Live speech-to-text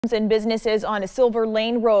And businesses on Silver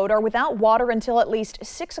Lane Road are without water until at least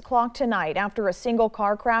 6 o'clock tonight after a single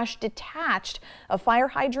car crash detached a fire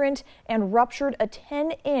hydrant and ruptured a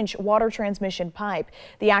 10-inch water transmission pipe.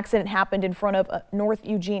 The accident happened in front of North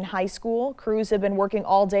Eugene High School. Crews have been working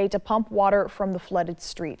all day to pump water from the flooded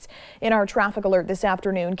streets. In our traffic alert this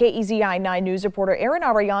afternoon, KEZI 9 News reporter Aaron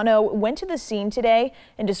Arellano went to the scene today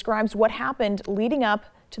and describes what happened leading up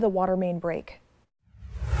to the water main break.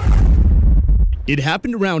 It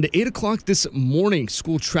happened around 8 o'clock this morning.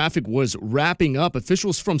 School traffic was wrapping up.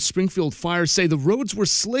 Officials from Springfield Fire say the roads were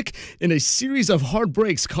slick and a series of hard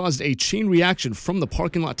brakes caused a chain reaction from the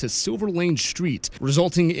parking lot to Silver Lane Street,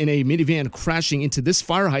 resulting in a minivan crashing into this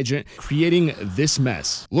fire hydrant, creating this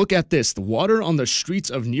mess. Look at this. The water on the streets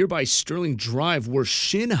of nearby Sterling Drive were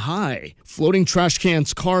shin high. Floating trash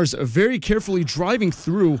cans, cars very carefully driving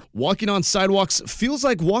through. Walking on sidewalks feels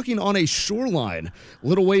like walking on a shoreline.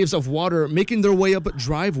 Little waves of water making their way up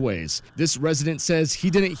driveways. This resident says he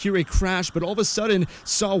didn't hear a crash, but all of a sudden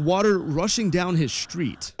saw water rushing down his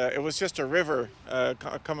street. It was just a river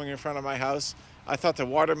coming in front of my house. I thought the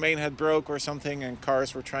water main had broke or something, and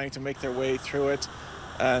cars were trying to make their way through it.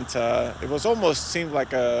 And it was seemed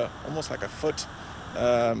like almost like a foot.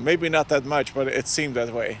 Maybe not that much, but it seemed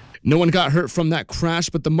that way. No one got hurt from that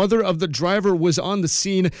crash, but the mother of the driver was on the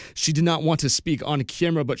scene. She did not want to speak on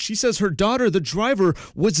camera, but she says her daughter, the driver,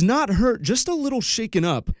 was not hurt, just a little shaken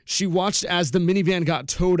up. She watched as the minivan got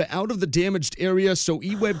towed out of the damaged area so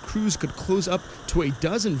E-Web crews could close up to a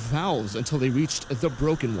dozen valves until they reached the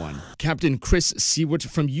broken one. Captain Chris Seward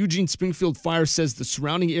from Eugene Springfield Fire says the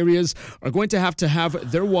surrounding areas are going to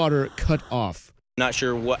have their water cut off. Not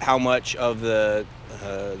sure how much of the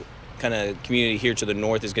kind of community here to the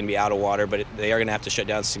north is going to be out of water, but they are going to have to shut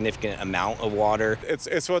down a significant amount of water.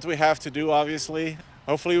 It's what we have to do, obviously.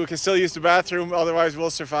 Hopefully we can still use the bathroom, otherwise we'll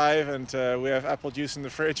survive, and we have apple juice in the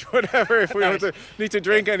fridge, whatever, if we need to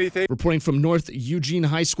drink anything. Reporting from North Eugene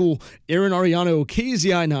High School, Aaron Arellano,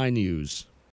 KEZI 9 News.